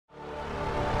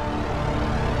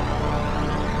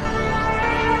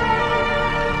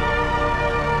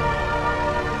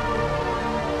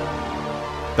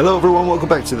Hello everyone, welcome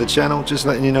back to the channel. Just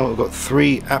letting you know I've got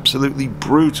 3 absolutely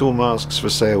brutal masks for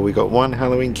sale. We got 1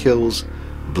 Halloween Kills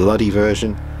bloody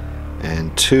version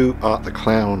and 2 Art the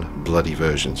Clown bloody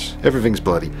versions. Everything's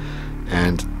bloody,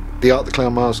 and the Art the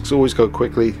Clown masks always go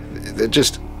quickly. They're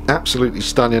just absolutely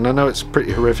stunning. I know it's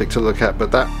pretty horrific to look at,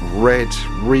 but that red,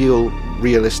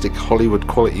 realistic Hollywood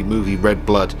quality movie red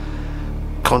blood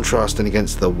contrasting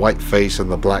against the white face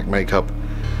and the black makeup.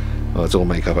 Well, it's all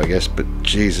makeup, I guess, but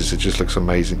Jesus, it just looks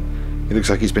amazing. He looks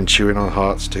like he's been chewing on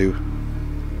hearts too.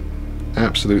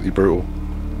 Absolutely brutal.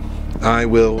 I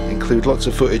will include lots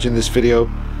of footage in this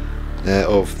video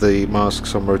of the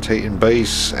masks on rotating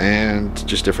base and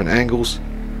just different angles,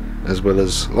 as well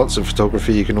as lots of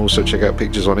photography. You can also check out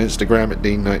pictures on Instagram at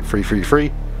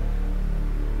DeanKnight333.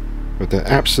 But they're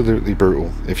absolutely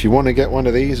brutal. If you want to get one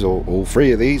of these, or all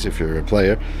 3 of these if you're a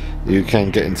player, you can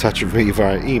get in touch with me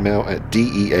via email at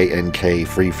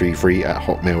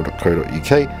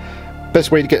deank333@hotmail.co.uk. Best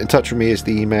way to get in touch with me is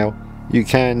the email. You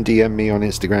can DM me on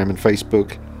Instagram and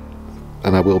Facebook,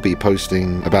 and I will be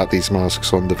posting about these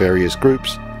masks on the various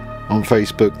groups on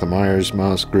Facebook, the Myers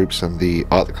mask groups and the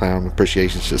Art the Clown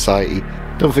Appreciation Society.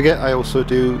 Don't forget, I also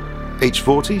do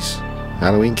H40s,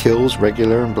 Halloween Kills,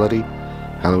 regular and bloody,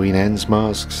 Halloween Ends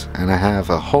masks, and I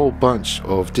have a whole bunch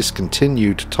of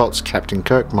discontinued Tots Captain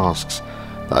Kirk masks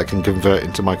that I can convert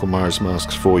into Michael Myers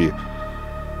masks for you.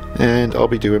 And I'll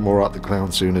be doing more Art the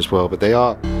Clown soon as well, but they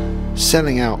are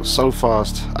selling out so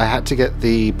fast. I had to get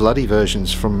the bloody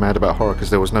versions from Mad About Horror because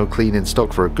there was no clean in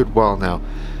stock for a good while now.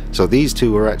 So these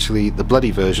 2 are actually the bloody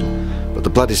version, but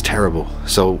the blood is terrible.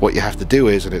 So what you have to do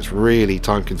is, and it's really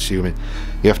time consuming,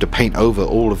 you have to paint over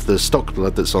all of the stock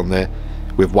blood that's on there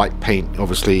with white paint.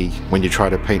 Obviously, when you try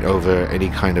to paint over any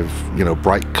kind of, you know,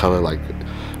 bright color, like,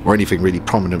 or anything really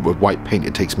prominent with white paint,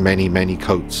 it takes many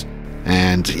coats,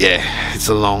 and yeah, it's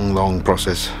a long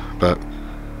process. But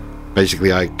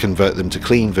basically I convert them to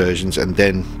clean versions and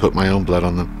then put my own blood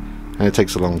on them, and it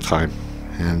takes a long time,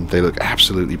 and they look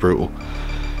absolutely brutal.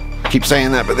 I keep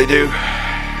saying that, but they do.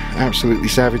 Absolutely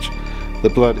savage. The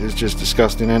blood is just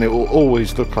disgusting, and it will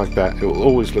always look like that. It will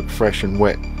always look fresh and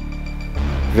wet.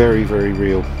 Very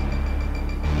real.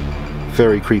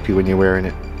 Very creepy when you're wearing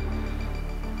it.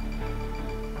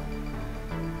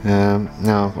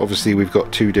 Now obviously we've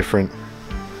got 2 different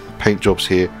paint jobs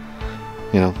here.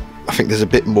 You know, I think there's a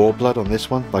bit more blood on this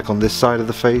one. Like on this side of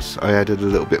the face I added a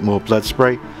little bit more blood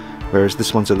spray, whereas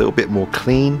this one's a little bit more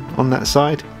clean on that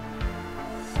side.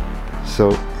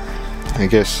 So I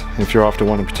guess if you're after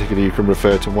one in particular, you can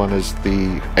refer to one as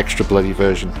the extra bloody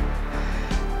version.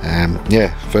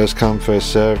 Yeah, first come,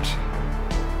 first served.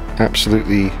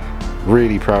 Absolutely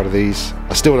really proud of these.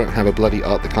 I still don't have a bloody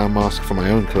Art the Clown mask for my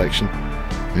own collection.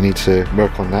 I need to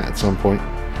work on that at some point.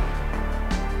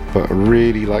 But I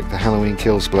really like the Halloween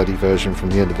Kills bloody version from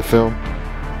the end of the film.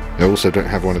 I also don't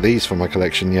have one of these for my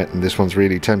collection yet, and this one's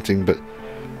really tempting, but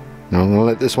no, I'm going to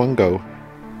let this one go.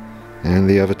 And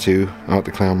the other 2 Art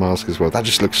the Clown mask as well. That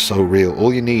just looks so real.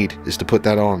 All you need is to put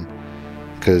that on,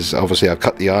 because obviously I've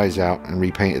cut the eyes out and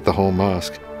repainted the whole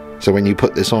mask. So when you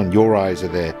put this on, your eyes are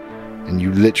there, and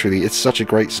you literally, it's such a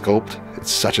great sculpt.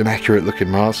 It's such an accurate looking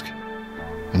mask,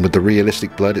 and with the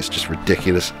realistic blood, it's just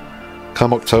ridiculous.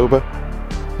 Come October,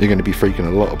 you're going to be freaking a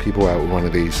lot of people out with one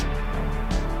of these.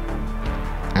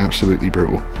 Absolutely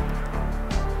brutal.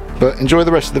 But enjoy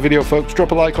the rest of the video, folks.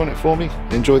 Drop a like on it for me.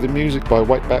 Enjoy the music by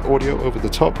Whitebat Audio over the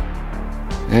top.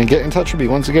 And get in touch with me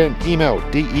once again. Email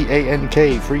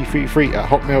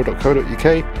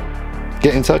deank333@hotmail.co.uk.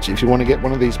 Get in touch if you want to get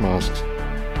one of these masks.